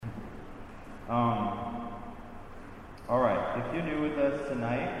All right, if you're new with us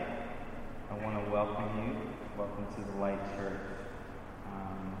tonight, I want to welcome you. Welcome to the Light Church.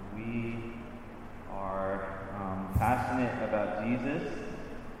 We are passionate about Jesus.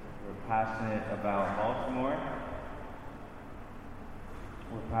 We're passionate about Baltimore.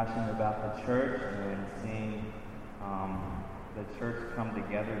 We're passionate about the church and seeing the church come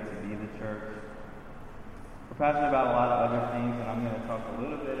together to be the church. We're passionate about a lot of other things, and I'm going to talk a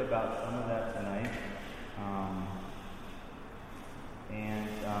little bit about some of that tonight.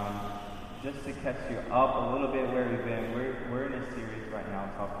 Just to catch you up a little bit where we've been, we're in a series right now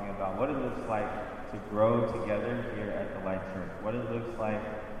talking about what it looks like to grow together here at the Light Church. What it looks like,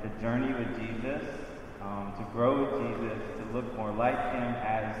 the journey with Jesus, to grow with Jesus, to look more like Him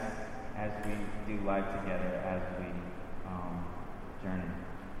as we do life together, as we journey.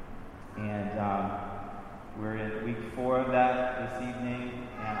 And we're in week 4 of that this evening,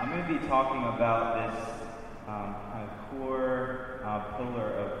 and I'm going to be talking about this kind of core pillar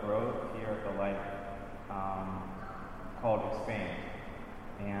of growth here at the Light called expand.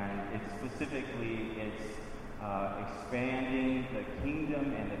 And it's expanding the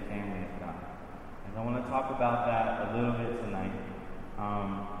kingdom and the family of God. And I want to talk about that a little bit tonight.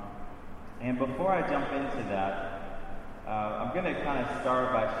 And before I jump into that, I'm going to kind of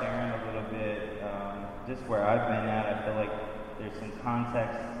start by sharing a little bit just where I've been at. I feel like there's some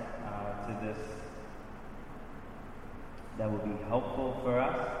context to this that will be helpful for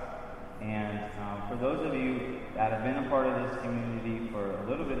us. And for those of you that have been a part of this community for a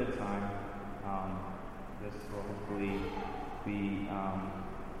little bit of time, this will hopefully be,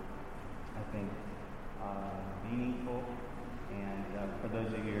 I think, meaningful. And for those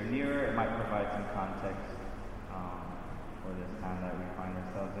of you who are nearer, it might provide some context for this time that we find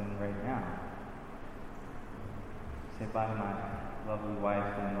ourselves in right now. Say bye to my lovely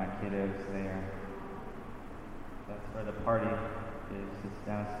wife and my kiddos there. That's where the party is, just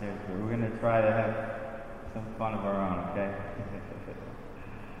downstairs. But we're going to try to have some fun of our own, okay?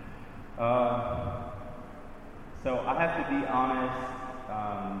 So I have to be honest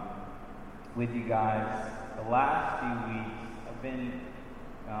with you guys. The last few weeks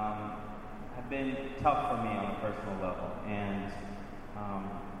have been tough for me on a personal level, and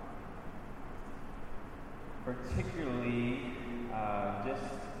particularly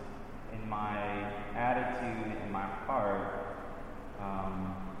just in my attitude and my heart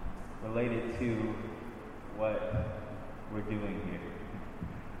related to what we're doing here,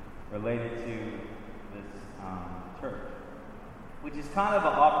 related to this church, which is kind of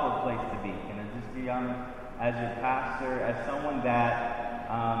an awkward place to be. Can I just be honest? As your pastor, as someone that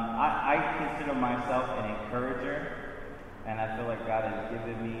I consider myself an encourager, and I feel like God has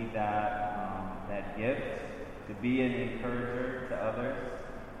given me that gift to be an encourager to others.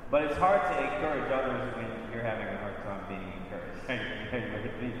 But it's hard to encourage others when you're having a hard time being encouraged.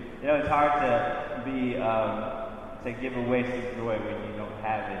 You know, it's hard to give away some joy when you don't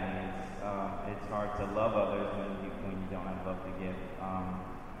have any. It's hard to love others when you don't have love to give.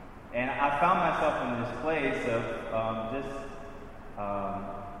 And I found myself in this place of just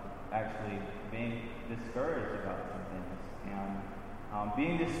actually being discouraged about some things, and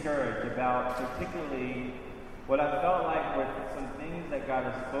being discouraged about particularly what I felt like were some things that God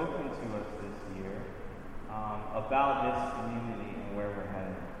has spoken to us this year about this community and where we're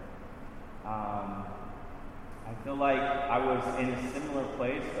headed. I feel like I was in a similar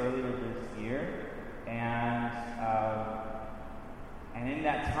place earlier this year, and in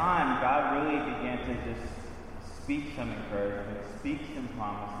that time, God really began to just speak some encouragement, speak some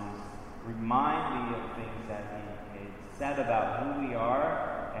promises, remind me of things that He had said about who we are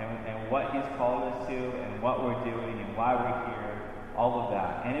and what He's called us to and what we're doing and why we're here, all of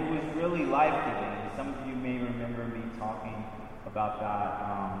that. And it was really life-giving. And some of you may remember me talking about that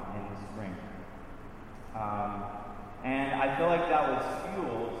in the spring. And I feel like that was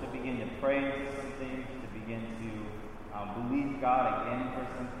fuel to begin to pray into some things, to begin to believe God again for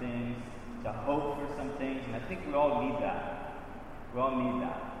some things, to hope for some things. And I think we all need that. We all need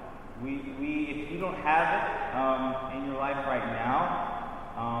that. If you don't have it in your life right now,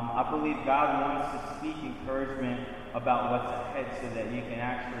 I believe God wants to speak encouragement about what's ahead so that you can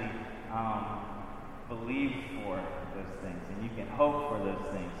actually believe for those things and you can hope for those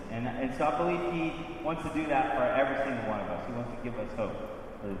things. And so I believe He wants to do that for every single one of us. He wants to give us hope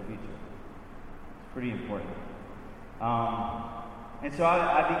for the future. It's pretty important. And so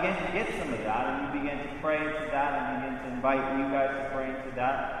I began to get some of that, and we began to pray into that, and began to invite you guys to pray into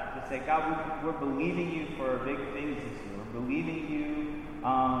that, to say, God, we're believing You for big things this year. We're believing You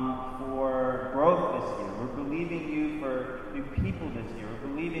for growth this year. We're believing You for new people this year. We're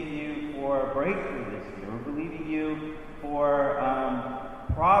believing You for for breakthrough this year. We're believing you for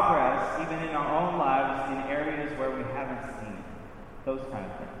progress, even in our own lives, in areas where we haven't seen it. Those kind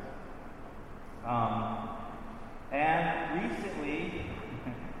of things. And recently,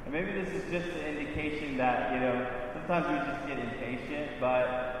 and maybe this is just an indication that, sometimes we just get impatient,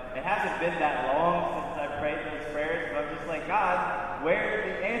 but it hasn't been that long since I prayed those prayers, but I'm just like, God, where are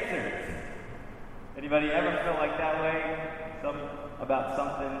the answers? Anybody ever feel like that way? About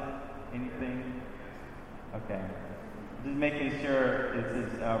something? Anything? Okay. Just making sure this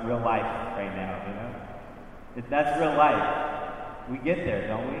is real life right now, If that's real life, we get there,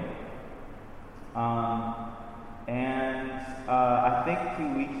 don't we? I think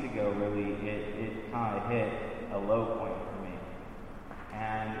 2 weeks ago, really, it kind of hit a low point for me,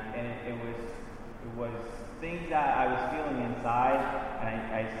 and it was things that I was feeling inside, and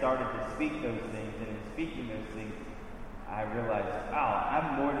I started to speak those things, and in speaking those things, I realized, wow,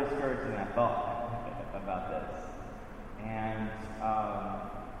 I'm more discouraged than I thought about this, and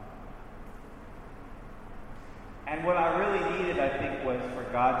what I really needed, I think, was for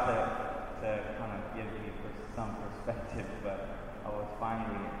God to kind of give me some perspective, but I was finding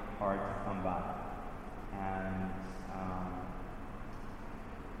it hard to come by. And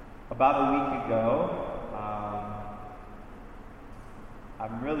about a week ago,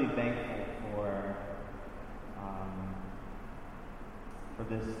 I'm really thankful for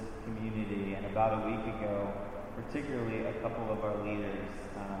this community. And about a week ago, particularly a couple of our leaders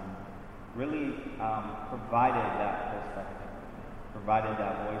really provided that perspective, provided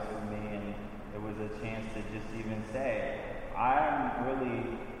that voice for me, and it was a chance to just even say, I'm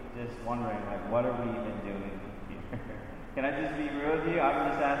really just wondering, what are we even doing here? Can I just be real with you? I'm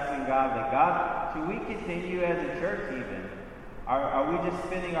just asking God, God, should we continue as a church even? Are we just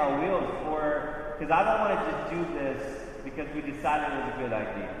spinning our wheels because I don't want to just do this because we decided it was a good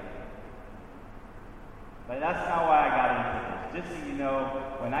idea. But that's not why I got into this. Just so you know,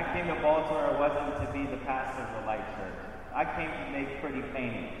 when I came to Baltimore, it wasn't to be the pastor of the Light Church. I came to make pretty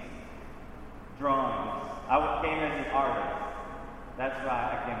paintings, drawings. I came as an artist. That's why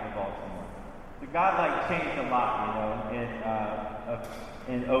I came to Baltimore. So God changed a lot,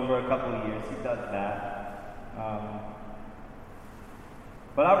 in over a couple of years. He does that.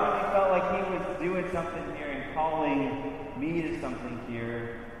 But I really felt like He was doing something here and calling me to something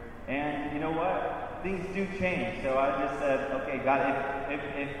here. And you know what? Things do change. So I just said, okay, God,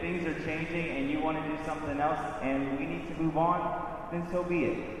 if things are changing and you want to do something else and we need to move on, then so be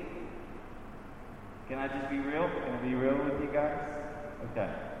it. Can I just be real? Can I be real with you guys? Okay.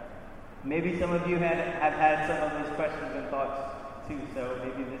 Maybe some of you have had some of those questions and thoughts too, so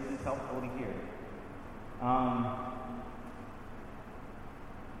maybe this is helpful to hear.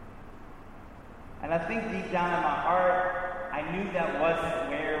 And I think deep down in my heart, I knew that wasn't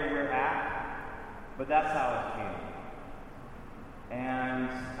where we're at, but that's how I was feeling. And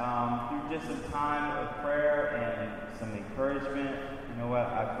through just some time of prayer and some encouragement, you know what?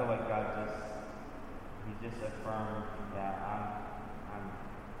 I feel like God He just affirmed that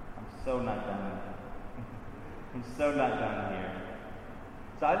I'm so not done. I'm so not done here.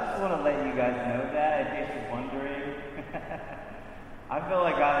 So I just want to let you guys know that, in case you're wondering. I feel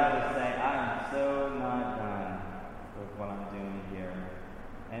like God is just saying, I am so not done with what I'm doing here.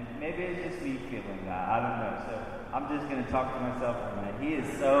 And maybe it's just me feeling that. I don't know. So I'm just going to talk to myself for a minute. He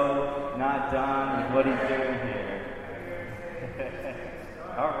is so not done with what He's doing here.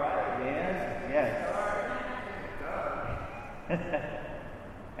 All right, man. Yes.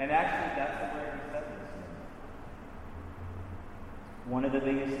 And actually, that's the word He said this year. One of the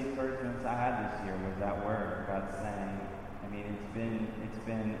biggest encouragements I had this year was that word. God saying, it's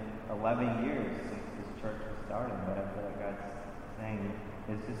been 11 years since this church was started, but I feel like God's saying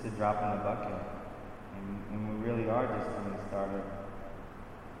it's just a drop in the bucket. And we really are just getting started.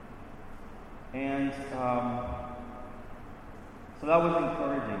 And so that was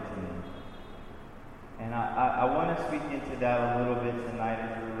encouraging to me. And I want to speak into that a little bit tonight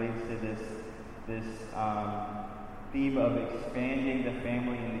as it relates to this theme of expanding the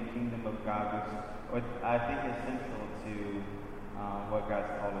family in the kingdom of God, which I think is central to what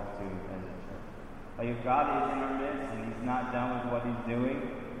God's called us to as a church. If God is in our midst and He's not done with what He's doing,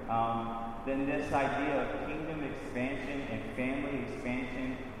 then this idea of kingdom expansion and family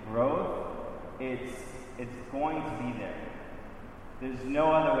expansion growth, it's going to be there. There's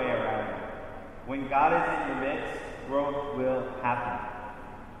no other way around it. When God is in your midst, growth will happen.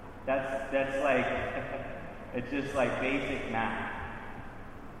 That's like, it's just like basic math.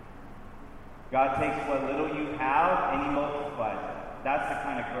 God takes what little you have and He multiplies it. That's the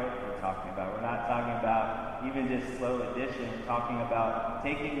kind of growth we're talking about. We're not talking about even just slow addition, we're talking about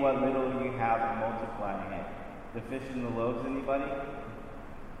taking what little you have and multiplying it. The fish and the loaves, anybody?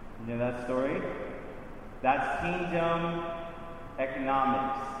 You know that story? That's kingdom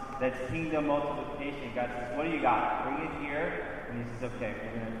economics. That's kingdom multiplication. God says, what do you got? Bring it here. And he says, okay,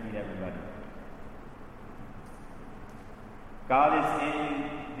 we're going to feed everybody. God is in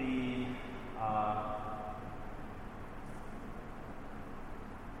the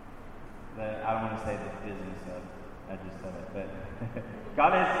I don't want to say the business of, I just said it, but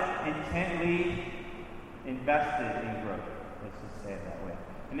God is intently invested in growth. Let's just say it that way.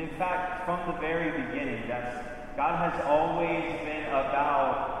 And in fact, from the very beginning, God has always been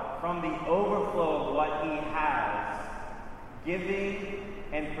about, from the overflow of what he has, giving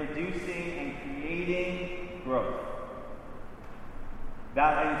and producing and creating growth.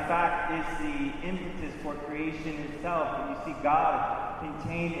 That, in fact, is the impetus for creation itself. And you see God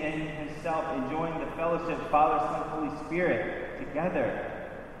contained in himself, enjoying the fellowship of Father, Son, and Holy Spirit together.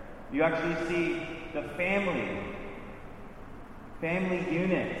 You actually see the family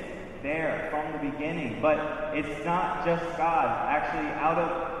unit there from the beginning. But it's not just God. Actually, out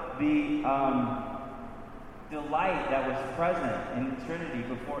of the delight that was present in the Trinity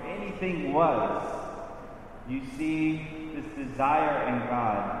before anything was, you see this desire in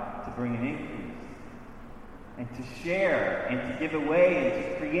God to bring an increase and to share and to give away and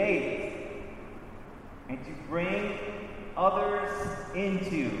to create and to bring others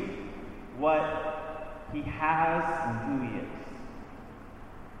into what he has and who he is.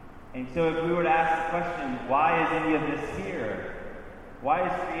 And so if we were to ask the question, why is any of this here? Why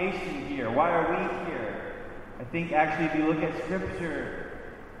is creation here? Why are we here? I think actually if you look at Scripture,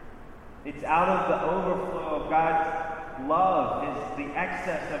 it's out of the overflow of God's love, the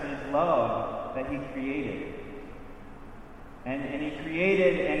excess of his love that he created. And he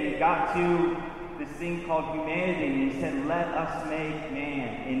created and he got to this thing called humanity, and he said, let us make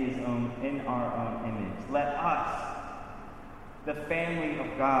man in our own image. Let us, the family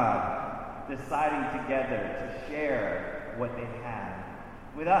of God, deciding together to share what they had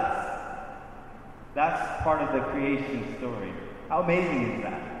with us. That's part of the creation story. How amazing is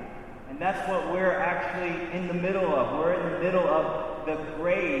that? And that's what we're actually in the middle of. We're in the middle of the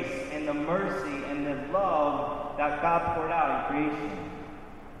grace and the mercy and the love that God poured out in creation,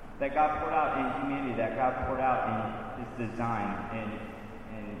 that God poured out in humanity, that God poured out in his design and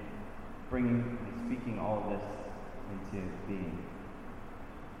speaking all of this into being.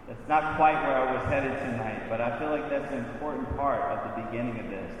 That's not quite where I was headed tonight, but I feel like that's an important part of the beginning of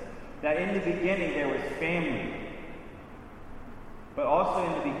this. That in the beginning there was family. But also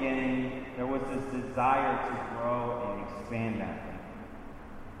in the beginning, there was this desire to grow and expand that thing.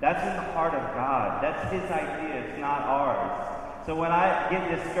 That's in the heart of God. That's his idea. It's not ours. So when I get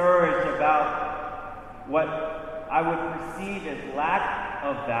discouraged about what I would perceive as lack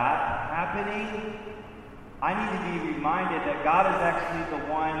of that happening, I need to be reminded that God is actually the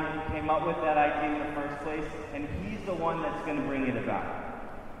one who came up with that idea in the first place, and he's the one that's going to bring it about.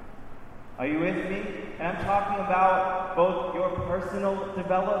 Are you with me? And I'm talking about both your personal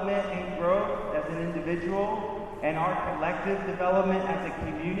development and growth as an individual and our collective development as a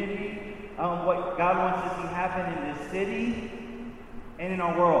community. What God wants to see happen in this city and in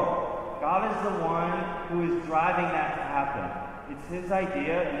our world. God is the one who is driving that to happen. It's his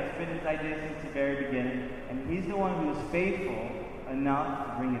idea, and it's been his idea since the very beginning. And he's the one who is faithful enough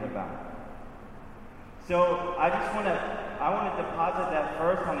to bring it about. So I want to deposit that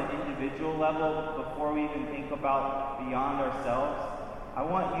first on an individual level before we even think about beyond ourselves. I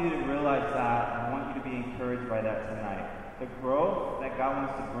want you to realize that. I want you to be encouraged by that tonight. The growth that God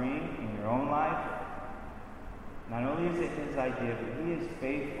wants to bring in your own life, not only is it his idea, but he is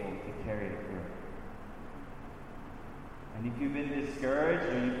faithful to carry it through. And if you've been discouraged,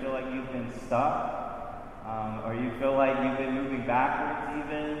 or you feel like you've been stuck, or you feel like you've been moving backwards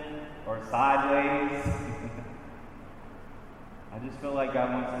even, or sideways, I just feel like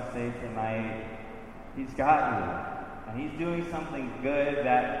God wants to say tonight, he's got you. And he's doing something good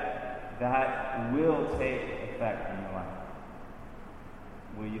that will take effect in your life.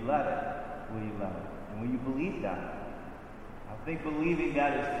 Will you let it? Will you let it? And will you believe that? I think believing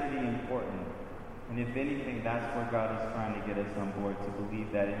that is pretty important. And if anything, that's where God is trying to get us on board, to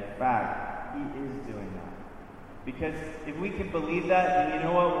believe that in fact, he is doing that. Because if we can believe that, then you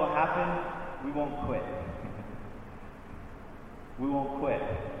know what will happen? We won't quit. We won't quit.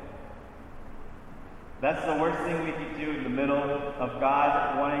 That's the worst thing we could do in the middle of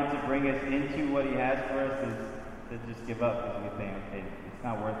God wanting to bring us into what he has for us, is to just give up because we think, okay, it's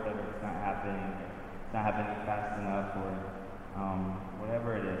not worth it, or it's not happening fast enough, or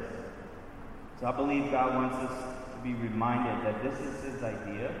whatever it is. So I believe God wants us to be reminded that this is His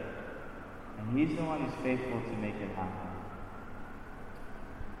idea, and He's the one who's faithful to make it happen.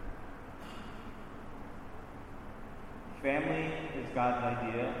 Family is God's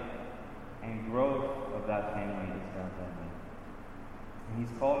idea, and growth of that family is God's idea. And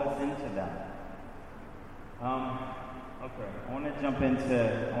He's called us into that. Okay, I want to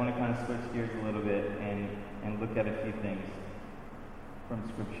kind of switch gears a little bit and look at a few things from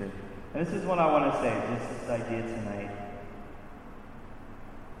Scripture. And this is what I want to say, just this idea tonight.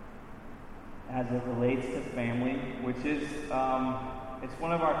 As it relates to family, which is, it's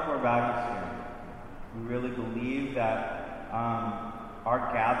one of our core values here. We really believe that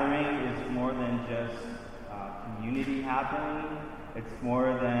our gathering is more than just community happening. It's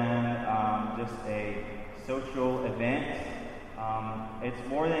more than just a social event. It's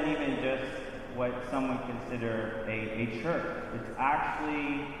more than even just what some would consider a church. It's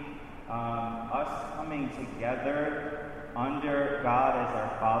actually us coming together under God as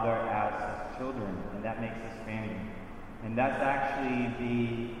our Father, as His children, and that makes us family. And that's actually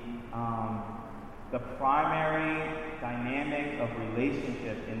the primary dynamic of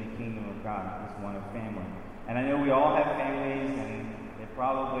relationship in the kingdom of God is one of family. And I know we all have families, and they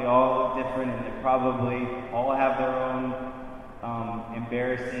probably all look different, and they probably all have their own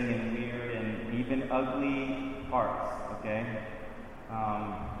embarrassing and weird and even ugly parts, okay?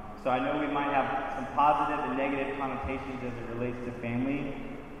 So I know we might have some positive and negative connotations as it relates to family,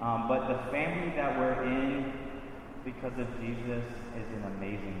 but the family that we're in because of Jesus is an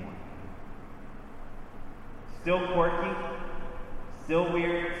amazing one. Still quirky, still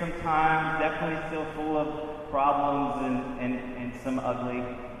weird sometimes, definitely still full of problems and some ugly,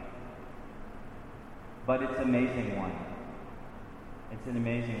 but it's an amazing one. It's an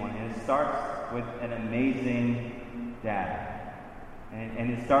amazing one, and it starts with an amazing dad.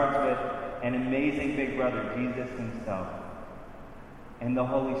 And it starts with an amazing big brother, Jesus Himself, and the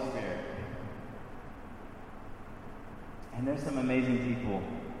Holy Spirit. And there's some amazing people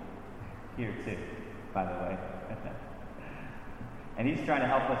here too, by the way. And He's trying to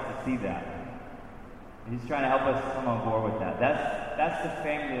help us to see that. He's trying to help us come on board with that. That's the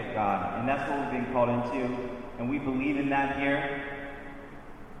family of God, and that's what we've been called into, and we believe in that here.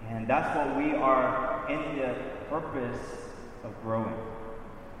 And that's what we are in the purpose of growing.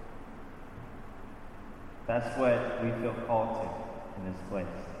 That's what we feel called to in this place,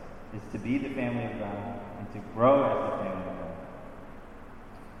 is to be the family of God and to grow as the family of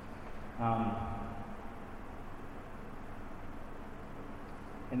God.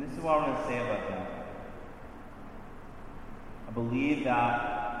 And this is what I want to say about that. I believe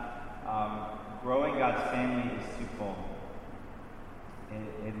that growing God's family is twofold.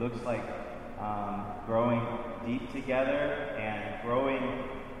 It looks like growing deep together and growing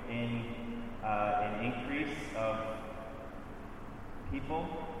in an increase of people.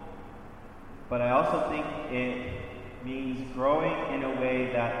 But I also think it means growing in a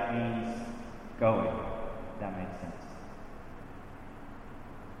way that means going, if that makes sense.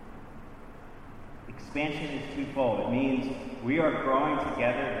 Expansion is twofold. It means we are growing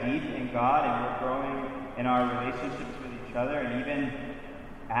together deep in God, and we're growing in our relationships with each other, and even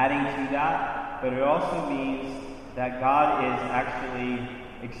adding to that. But it also means that God is actually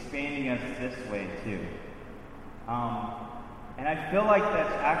expanding us this way too. And I feel like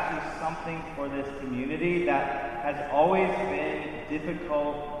that's actually something for this community that has always been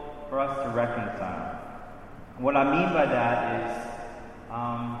difficult for us to reconcile. What I mean by that is,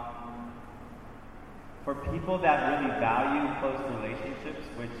 for people that really value close relationships,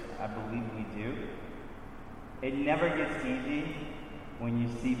 which I believe we do, it never gets easy when you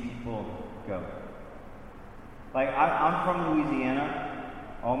see people go. Like, I'm from Louisiana.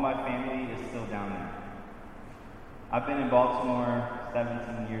 All my family is still down there. I've been in Baltimore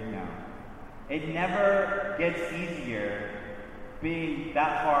 17 years now. It never gets easier being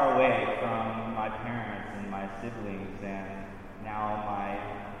that far away from my parents and my siblings and now my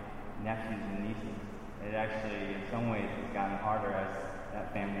nephews and nieces. It actually, in some ways, has gotten harder as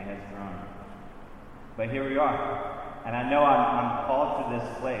that family has grown. But here we are. And I know I'm called to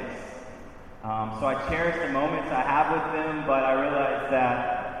this place. So I cherish the moments I have with them, but I realize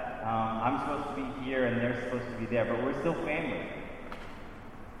that I'm supposed to be here and they're supposed to be there, but we're still family.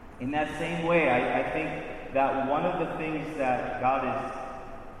 In that same way, I think that one of the things that God is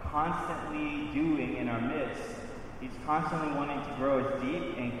constantly doing in our midst, He's constantly wanting to grow us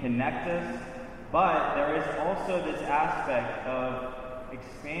deep and connect us, but there is also this aspect of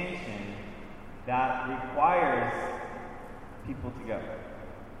expansion that requires people to go.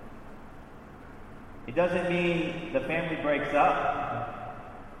 It doesn't mean the family breaks up.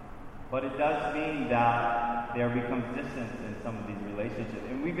 But it does mean that there becomes distance in some of these relationships.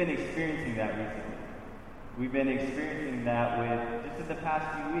 And we've been experiencing that recently. We've been experiencing that with, just in the past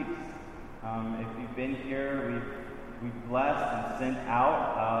few weeks. If you've been here, we've blessed and sent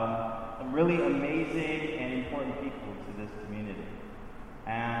out some really amazing and important people to this community.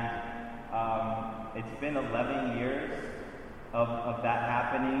 And it's been 11 years of that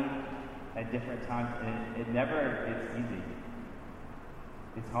happening at different times, and it never gets easy.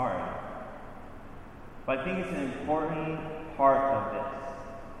 It's hard. But I think it's an important part of this.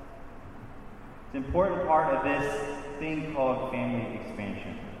 It's an important part of this thing called family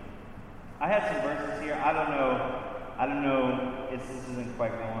expansion. I had some verses here. I don't know if this isn't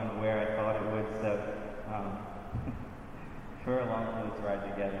quite going where I thought it would, so we're along for this ride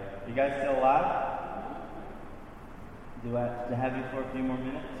together. You guys still alive? Do I have you for a few more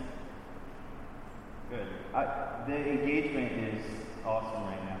minutes? Good. The engagement is awesome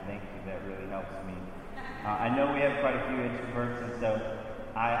right now. Thank you. That really helps me. I know we have quite a few introverts, and so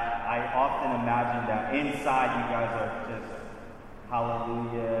I often imagine that inside you guys are just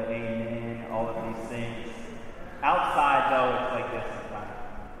hallelujah, amen, all of these things. Outside, though, it's like this sometimes.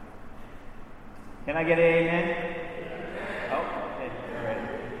 Can I get an amen? Oh, okay,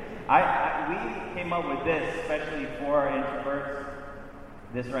 all right. We came up with this, especially for our introverts.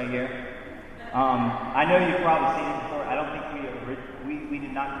 This right here. I know you've probably seen it before. I don't think we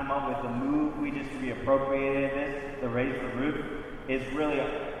did not come up with the move. We just reappropriated this. The raise the roof is really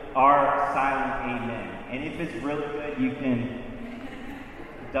our silent amen. And if it's really good, you can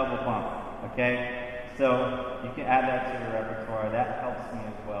double pump. Okay, so you can add that to your repertoire. That helps me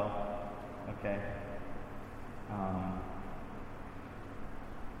as well. Okay.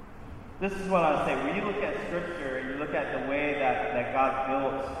 This is what I would say. When you look at Scripture and you look at the way that God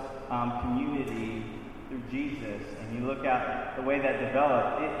built community through Jesus, and you look at the way that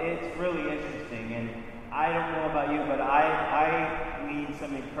developed, it's really interesting. And I don't know about you, but I need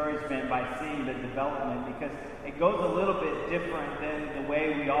some encouragement by seeing the development, because it goes a little bit different than the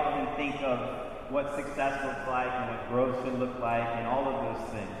way we often think of what success looks like and what growth should look like and all of those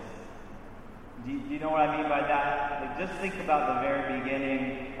things. Do you know what I mean by that? Like, just think about the very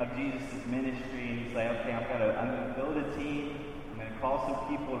beginning of Jesus' ministry, and you say, okay, I'm going to build a team. I'm going to call some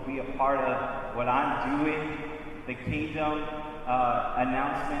people to be a part of what I'm doing. The kingdom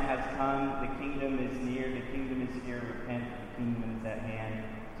announcement has come. The kingdom is near. The kingdom is here. Repent. The kingdom is at hand.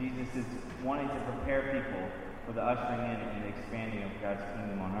 Jesus is wanting to prepare people for the ushering in and the expanding of God's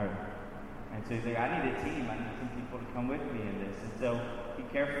kingdom on earth. And so he's like, I need a team. I need some people to come with me in this. And so he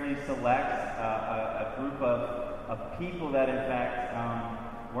carefully selects a group of people that, in fact,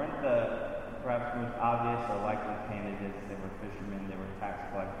 weren't the perhaps most obvious or likely candidates. They were fishermen. They were tax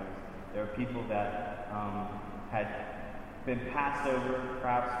collectors. They were people that had been passed over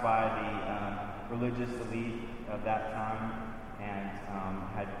perhaps by the religious elite of that time, and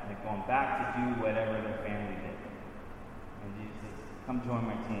had gone back to do whatever their family did. And Jesus says, come join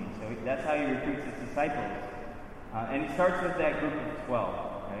my team. So that's how he recruits his disciples. And he starts with that group of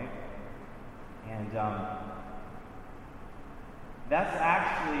 12, right? And that's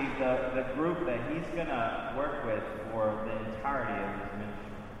actually the group that he's going to work with for the entirety of his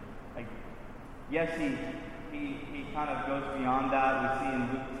ministry. Like, yes, he kind of goes beyond that. We see in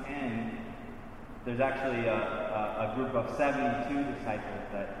Luke 10, there's actually a group of 72 disciples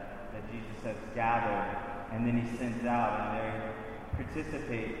that Jesus has gathered, and then he sends out, and they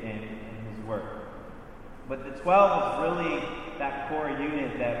participate in his work. But the 12 is really that core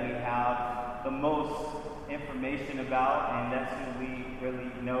unit that we have the most information about, and that's who we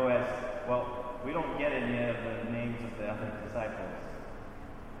really know as, well, we don't get any of the names of the other disciples,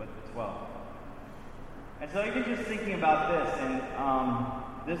 but the 12. And so even just thinking about this, and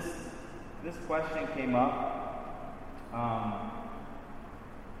this question came up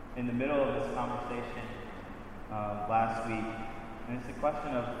in the middle of this conversation last week, and it's a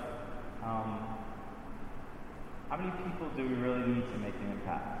question of how many people do we really need to make an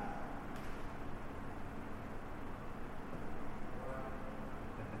impact?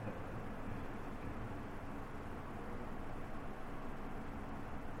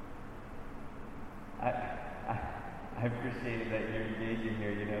 I appreciate that you're engaging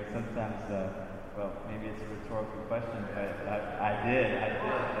here. You know, sometimes, well, maybe it's a rhetorical question, but I did.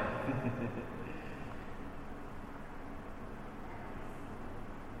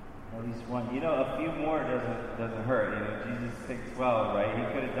 At least one. You know, a few more doesn't hurt. You know, Jesus picked 12, right? He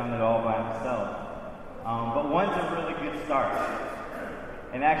could have done it all by himself. But one's a really good start.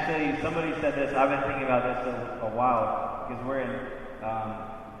 And actually, somebody said this. I've been thinking about this a while, because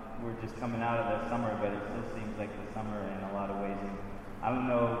we're just coming out of the summer, but it still seems like the summer in a lot of ways. And I don't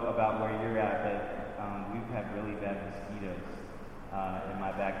know about where you're at, but we've had really bad mosquitoes in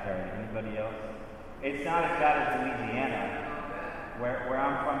my backyard. Anybody else? It's not as bad as Louisiana, where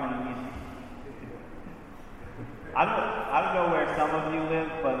I'm from in Louisiana. I don't know where some of you live,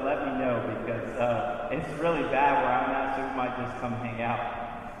 but let me know because it's really bad where I'm at, so we might just come hang out.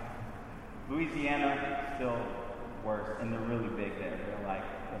 Louisiana, still worse, and they're really big there. They're like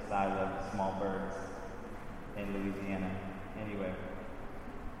the size of small birds in Louisiana. Anyway,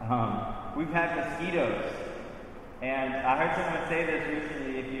 we've had mosquitoes, and I heard someone say this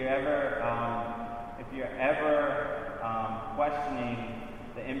recently. If you're ever questioning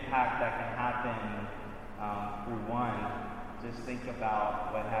the impact that can happen through one, just think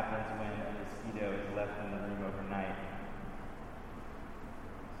about what happens when a mosquito is left in the room overnight.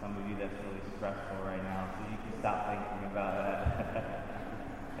 Some of you, that's really stressful right now, so you can stop thinking about that.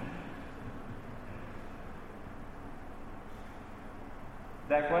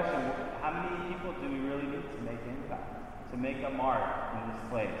 That question, how many people do we really need to make impact, to make a mark in this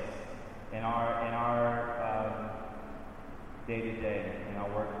place, in our day-to-day, in our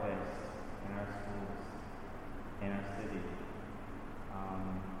workplace, in our schools, in our city? I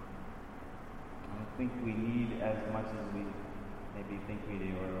don't think we need as much as we maybe think we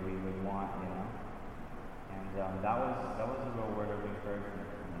do or we would want, you know. And that was a real word of encouragement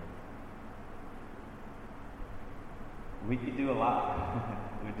for me. We could do a lot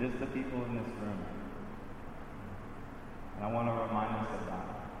with just the people in this room. And I want to remind us of that.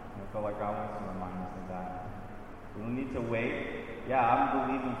 I feel like God wants to remind us of that. We don't need to wait. Yeah, I'm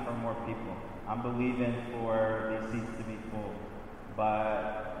believing for more people. I'm believing for these seats to be full.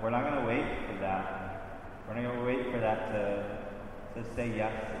 But we're not going to wait for that. We're not going to wait for that to say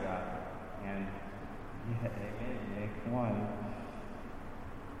yes to God. And yeah, amen. Come on.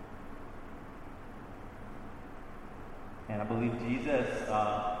 And I believe Jesus,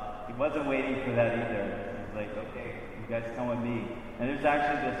 he wasn't waiting for that either. He's like, okay, you guys come with me. And there's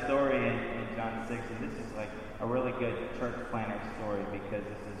actually this story in John 6, and this is like a really good church planner story because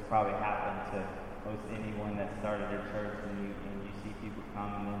this has probably happened to most anyone that started a church, and you see people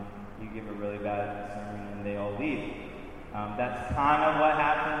come and then you give a really bad sermon and they all leave. That's kind of what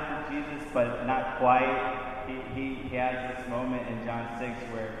happened for Jesus, but not quite. He has this moment in John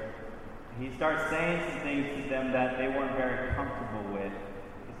 6 where he starts saying some things to them that they weren't very comfortable with.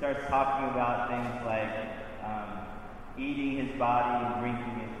 He starts talking about things like eating his body and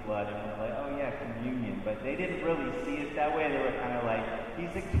drinking his blood, and they're like, oh yeah, communion. But they didn't really see it that way. They were kind of like,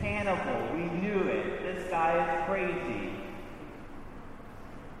 he's a cannibal. We knew it. This guy is crazy.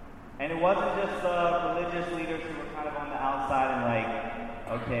 And it wasn't just the religious leaders who were kind of on the outside and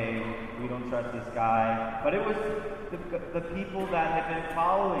like, okay, we don't trust this guy. But it was the people that had been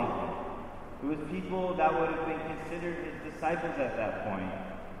following him. It was people that would have been considered his disciples at that point,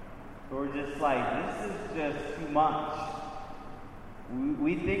 who were just like, this is just too much.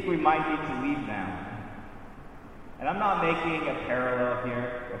 We think we might need to leave now. And I'm not making a parallel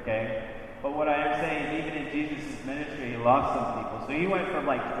here, okay? But what I am saying is even in Jesus' ministry, he lost some people. So he went from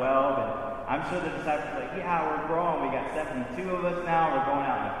like 12, and I'm sure the disciples were like, yeah, we're growing. We got 72 of us now. We're going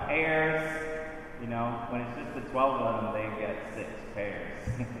out in pairs. You know, when it's just the 12 of them, they get 6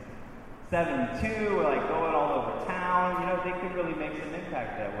 pairs. 72, we're like going all over town. You know, they could really make some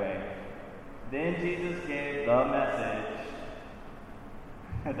impact that way. Then Jesus gave the message.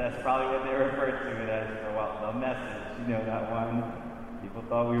 That's probably what they referred to it as for a while. The message. You know that one. People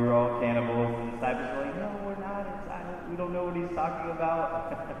thought we were all cannibals. The disciples were like, no, we're not. We don't know what he's talking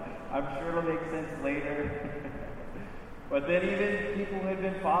about. I'm sure it'll make sense later. But then even people who had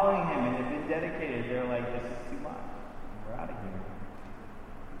been following him and had been dedicated, they're like, this is too much. We're out of here.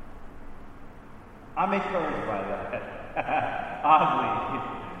 I'm encouraged by that.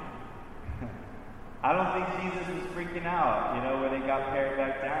 Oddly. I don't think Jesus was freaking out, you know, when they got pared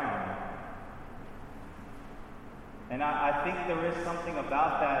back down. And I think there is something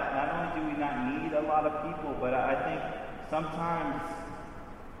about that. Not only do we not need a lot of people, but I think sometimes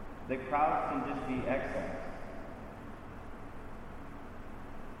the crowds can just be excess.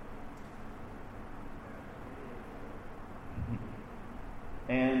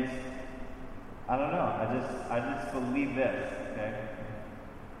 And I don't know, I just believe this, okay?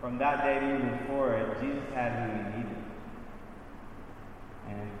 From that day moving forward, Jesus had who he needed.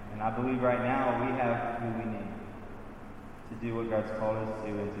 And I believe right now we have who we need to do what God's called us to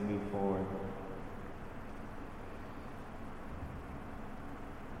and to move forward.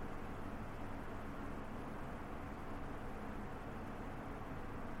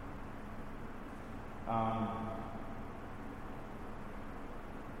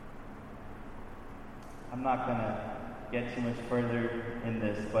 I'm not going to get too much further in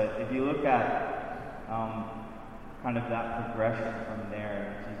this, but if you look at kind of that progression from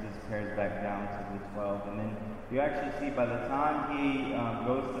there, Jesus pares back down to the 12, and then you actually see by the time he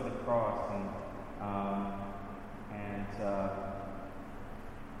goes to the cross and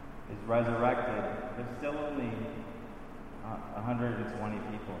is resurrected, there's still only 120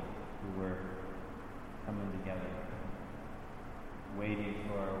 people who were coming together, waiting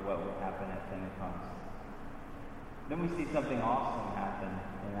for what would happen at Pentecost. Then we see something awesome happen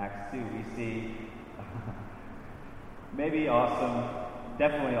in Acts 2. We see maybe awesome,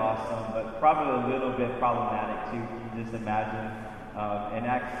 definitely awesome, but probably a little bit problematic too. You just imagine in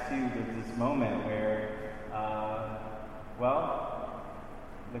Acts 2 there's this moment where,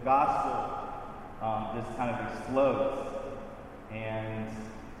 the gospel just kind of explodes, and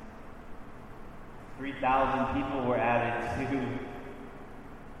 3,000 people were added to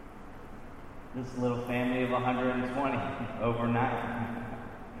this little family of 120 overnight.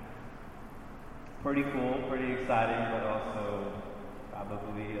 Pretty cool, pretty exciting, but also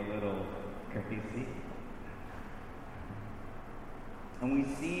probably a little crazy. And we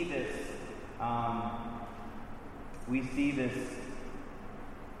see this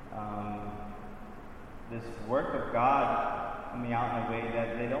this work of God coming out in a way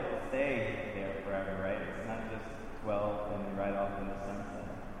that they don't stay there forever, right? It's not just 12 and right off in the sunset.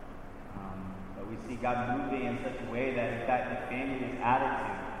 But we see God moving in such a way that, in fact, the family is added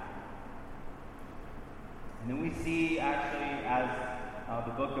to. And then we see, actually, as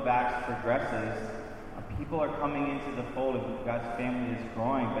the book of Acts progresses, people are coming into the fold and God's family is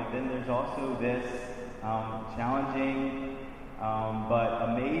growing. But then there's also this challenging but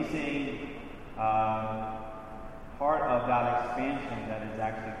amazing part of that expansion that is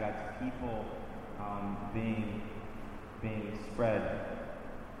actually God's people being spread.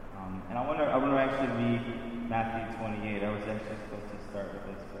 And I want to actually read Matthew 28. I was actually supposed to start with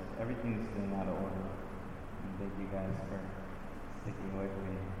this, but everything's been out of order. And thank you guys for sticking with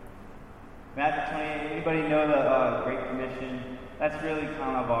me. Matthew 28. Anybody know the Great Commission? That's really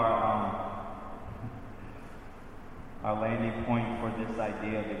kind of our landing point for this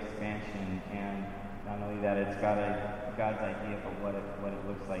idea of expansion, and not only that, it's God's idea of what it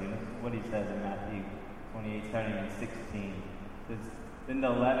looks like. And this is what he says in Matthew 28, starting in 16. It says, "Then the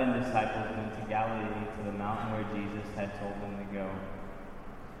 11 disciples went to Galilee, to the mountain where Jesus had told them to go.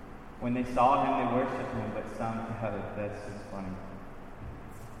 When they saw him, they worshipped him, but some doubted." That's just funny.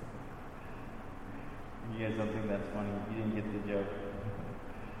 You guys don't think that's funny? You didn't get the joke.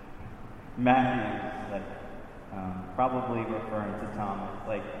 Matthew is probably referring to Thomas.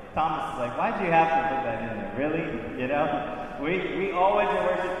 Thomas is like, "Why'd you have to put that in there? Really? You know? We always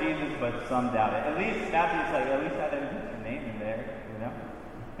worship Jesus, but some doubt it." At least Matthew's like, "At least I didn't put your name in there," you know?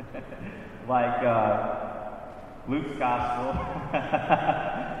 Luke's gospel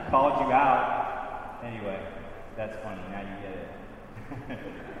called you out. Anyway, that's funny. Now you get it.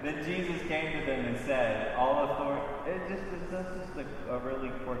 Then Jesus came to them and said, "All authority." That's just a really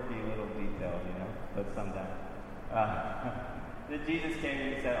quirky little detail, you know, but sometimes. Then Jesus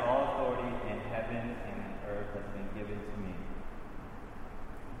came and said, "All authority in heaven and on earth has been given to me.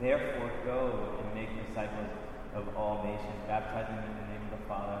 Therefore go and make disciples of all nations, baptizing them in the name of the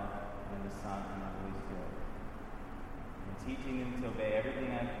Father and the Son and the Holy Spirit, and teaching them to obey everything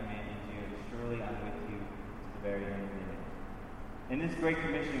I have commanded you, and surely I'm with you to the very end of the day." In this Great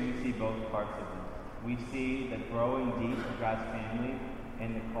Commission, we see both parts of this. We see the growing deep of God's family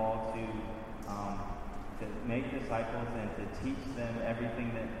and the call to make disciples and to teach them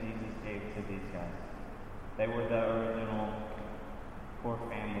everything that Jesus gave to these guys. They were the original core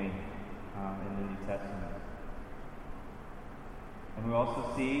family in the New Testament. And we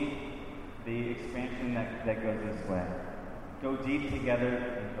also see the expansion that goes this way. Go deep together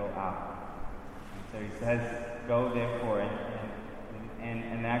and go out. And so he says, "Go therefore,"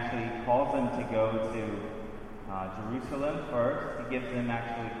 and actually calls them to go to Jerusalem first. He gives them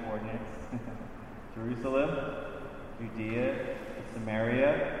actually coordinates. Jerusalem, Judea,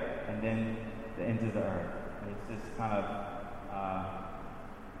 Samaria, and then the ends of the earth. And it's just kind of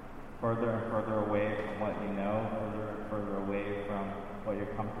further and further away from what you know, further and further away from what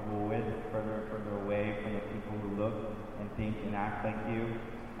you're comfortable with, further and further away from the people who look and think and act like you.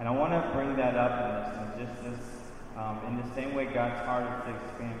 And I want to bring that up in this, and just this, in the same way God's heart is to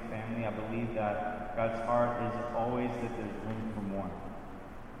expand family, I believe that God's heart is always that there's room for more.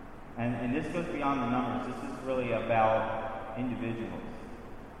 And this goes beyond the numbers. This is really about individuals.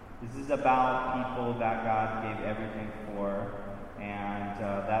 This is about people that God gave everything for, and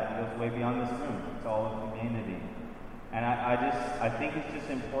that goes way beyond this room. It's all of humanity. And I think it's just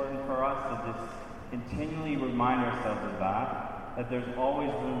important for us to just continually remind ourselves of that there's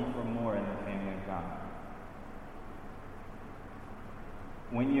always room for more in the family of God.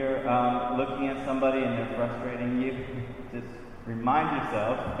 When you're looking at somebody and they're frustrating you, just remind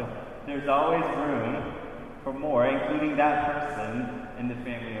yourself that there's always room for more, including that person in the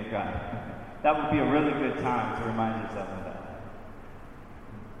family of God. That would be a really good time to remind yourself of that.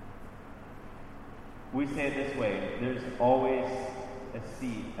 We say it this way: there's always a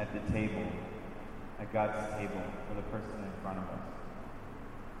seat at the table, at God's table, for the person in front of us.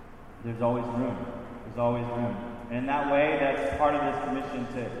 There's always room. There's always room. And in that way, that's part of this commission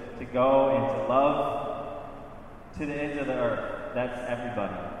to go and to love to the ends of the earth. That's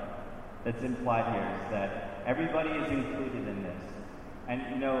everybody. That's implied here, is that everybody is included in this.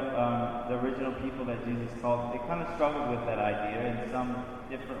 And the original people that Jesus called, they kind of struggled with that idea in some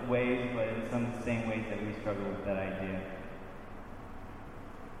different ways, but in some same ways that we struggle with that idea.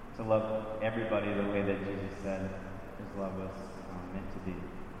 To love everybody the way that Jesus said his love was meant to be.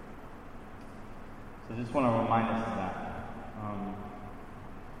 So I just want to remind us of that.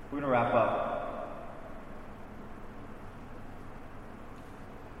 We're going to wrap up.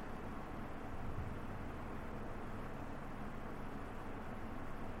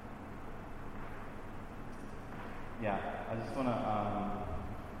 Yeah, I just want to,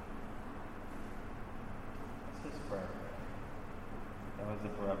 let's just pray. That was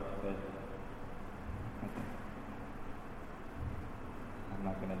abrupt, but I'm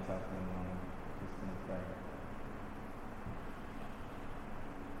not going to tell anyone. I'm just going to pray.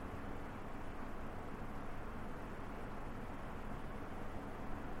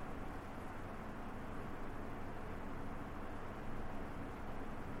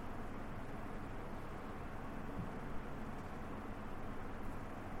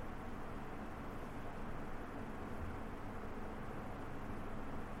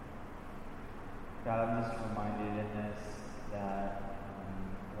 God, I'm just reminded in this that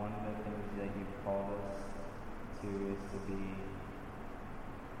one of the things that you've called us to is to be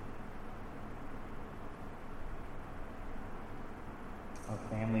a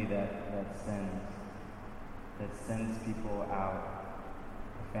family that sends people out,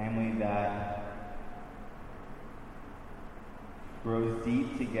 a family that grows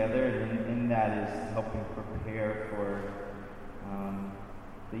deep together, and in that is helping prepare for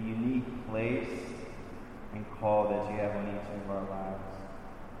the unique place and call that you have on each of our lives.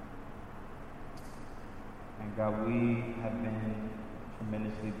 And God, we have been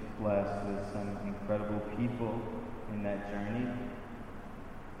tremendously blessed with some incredible people in that journey,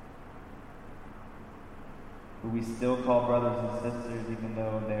 who we still call brothers and sisters, even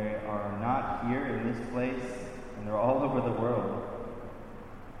though they are not here in this place, and they're all over the world.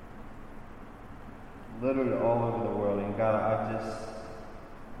 Literally all over the world. And God, I've just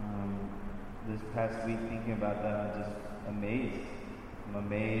this past week thinking about that, I'm just amazed. I'm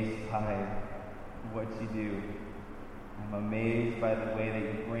amazed by what you do. I'm amazed by the way that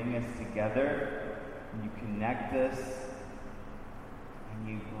you bring us together, and you connect us, and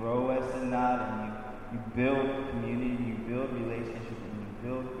you grow us in that, and you build community, you build relationship, and you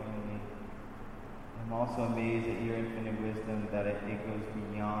build family. I'm also amazed at your infinite wisdom, that it goes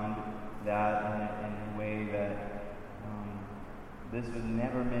beyond that in a way that this was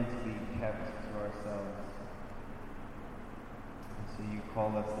never meant to be kept to ourselves. And so you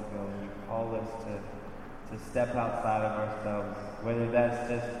call us to go, and you call us to step outside of ourselves, whether that's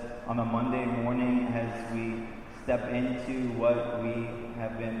just on a Monday morning as we step into what we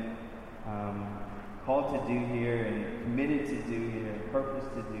have been called to do here and committed to do here and purpose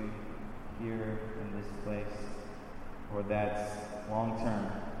to do here in this place, or that's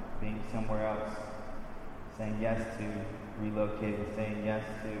long-term, being somewhere else, saying yes to relocating, saying yes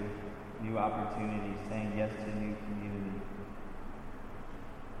to new opportunities, saying yes to new community.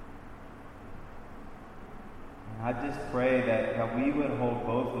 And I just pray that we would hold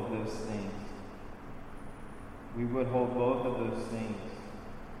both of those things. We would hold both of those things.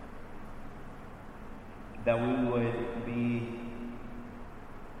 That we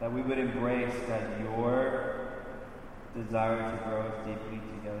would embrace, God, your desire to grow us deeply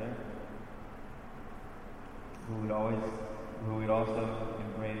together. Who would also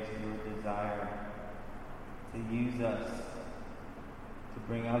embrace your desire to use us to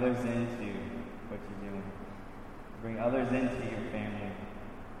bring others into what you're doing, to bring others into your family,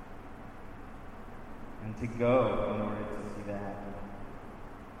 and to go in order to see that happen.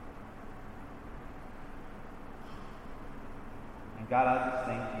 And God, I just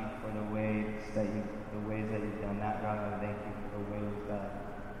thank you for the ways that you've done that. God, I thank you for the ways that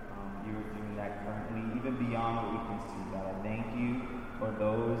you are doing that currently, even beyond what we can see. God, I thank you for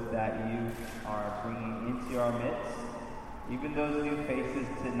those that you are bringing into our midst, even those new faces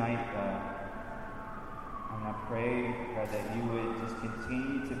tonight, God. And I pray, God, that you would just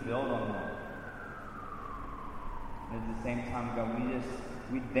continue to build on that. And at the same time, God,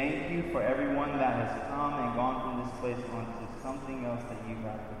 we thank you for everyone that has come and gone from this place onto something else that you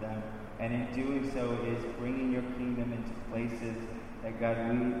have for them. And in doing so is bringing your kingdom into places that, God,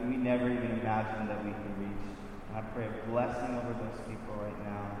 we never even imagined that we could reach. And I pray a blessing over those people right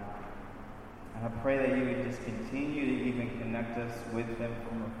now. And I pray that you would just continue to even connect us with them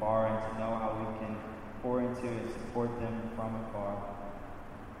from afar and to know how we can pour into and support them from afar.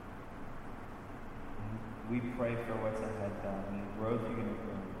 And we pray for what's ahead, God, and the growth you're going to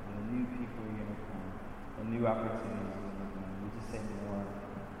bring, and the new people you're going to bring, the new opportunities you're going to bring. We just say more.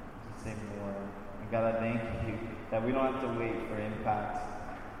 We just say more. And God, I thank you that we don't have to wait for impact.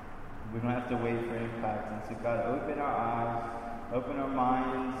 We don't have to wait for impact. And so, God, open our eyes, open our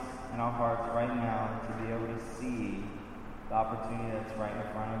minds and our hearts right now to be able to see the opportunity that's right in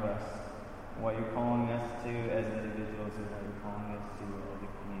front of us, what you're calling us to as individuals and what you're calling us to as a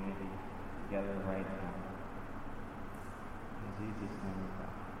community together right now.